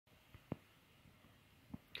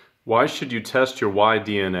Why should you test your Y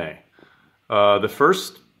DNA? The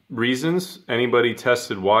first reasons anybody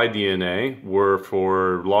tested Y DNA were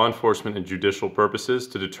for law enforcement and judicial purposes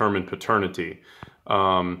to determine paternity.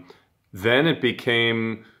 Then it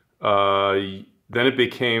became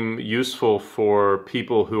useful for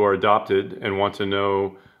people who are adopted and want to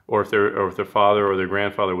know, or if their father or their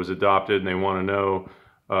grandfather was adopted and they want to know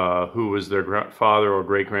who was their father or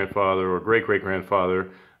great-grandfather or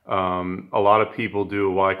great-great-grandfather. A lot of people do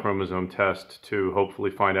a Y chromosome test to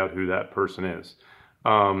hopefully find out who that person is.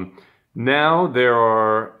 Now there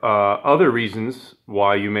are other reasons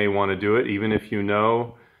why you may want to do it, even if you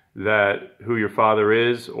know that who your father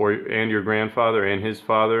is, and your grandfather and his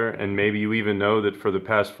father, and maybe you even know that for the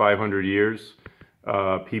past 500 years,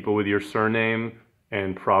 people with your surname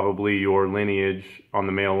and probably your lineage on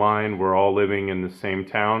the male line were all living in the same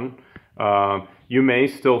town. You may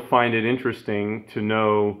still find it interesting to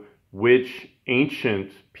know which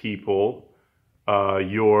ancient people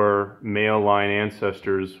your male line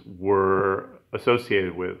ancestors were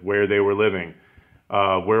associated with, where they were living.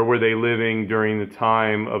 Where were they living during the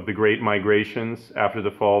time of the Great Migrations after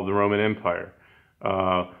the fall of the Roman Empire?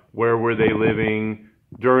 Where were they living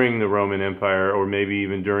during the Roman Empire, or maybe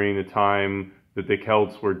even during the time that the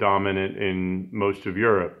Celts were dominant in most of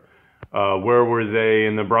Europe? Where were they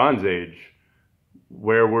in the Bronze Age?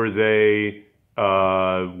 Where were they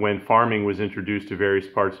when farming was introduced to various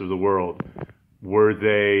parts of the world? Were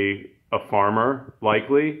they a farmer,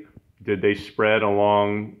 likely? Did they spread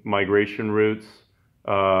along migration routes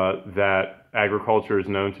that agriculture is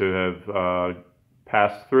known to have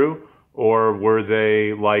passed through? Or were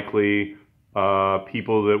they likely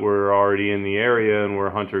people that were already in the area and were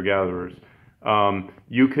hunter-gatherers?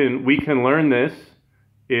 We can learn this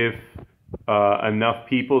if enough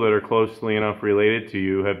people that are closely enough related to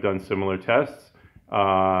you have done similar tests,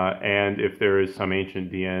 and if there is some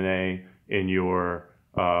ancient DNA in your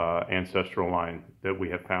ancestral line that we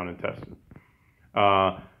have found and tested.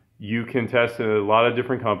 You can test at a lot of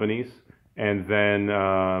different companies, and then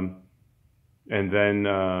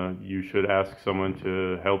you should ask someone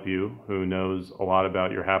to help you who knows a lot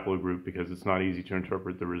about your haplogroup, because it's not easy to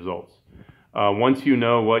interpret the results. Once you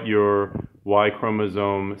know what your Y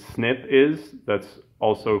chromosome SNP is, that's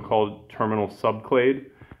also called terminal subclade,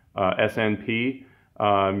 SNP,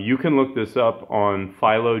 you can look this up on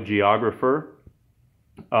phylogeographer.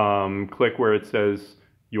 Click where it says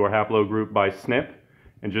your haplogroup by SNP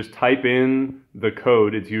and just type in the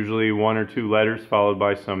code. It's usually 1 or 2 letters followed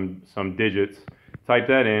by some digits. Type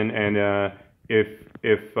that in, and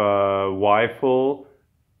if YFull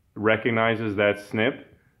recognizes that SNP,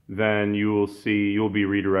 then you'll be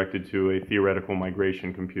redirected to a theoretical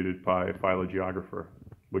migration computed by phylogeographer,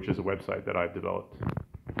 which is a website that I've developed.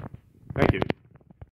 Thank you.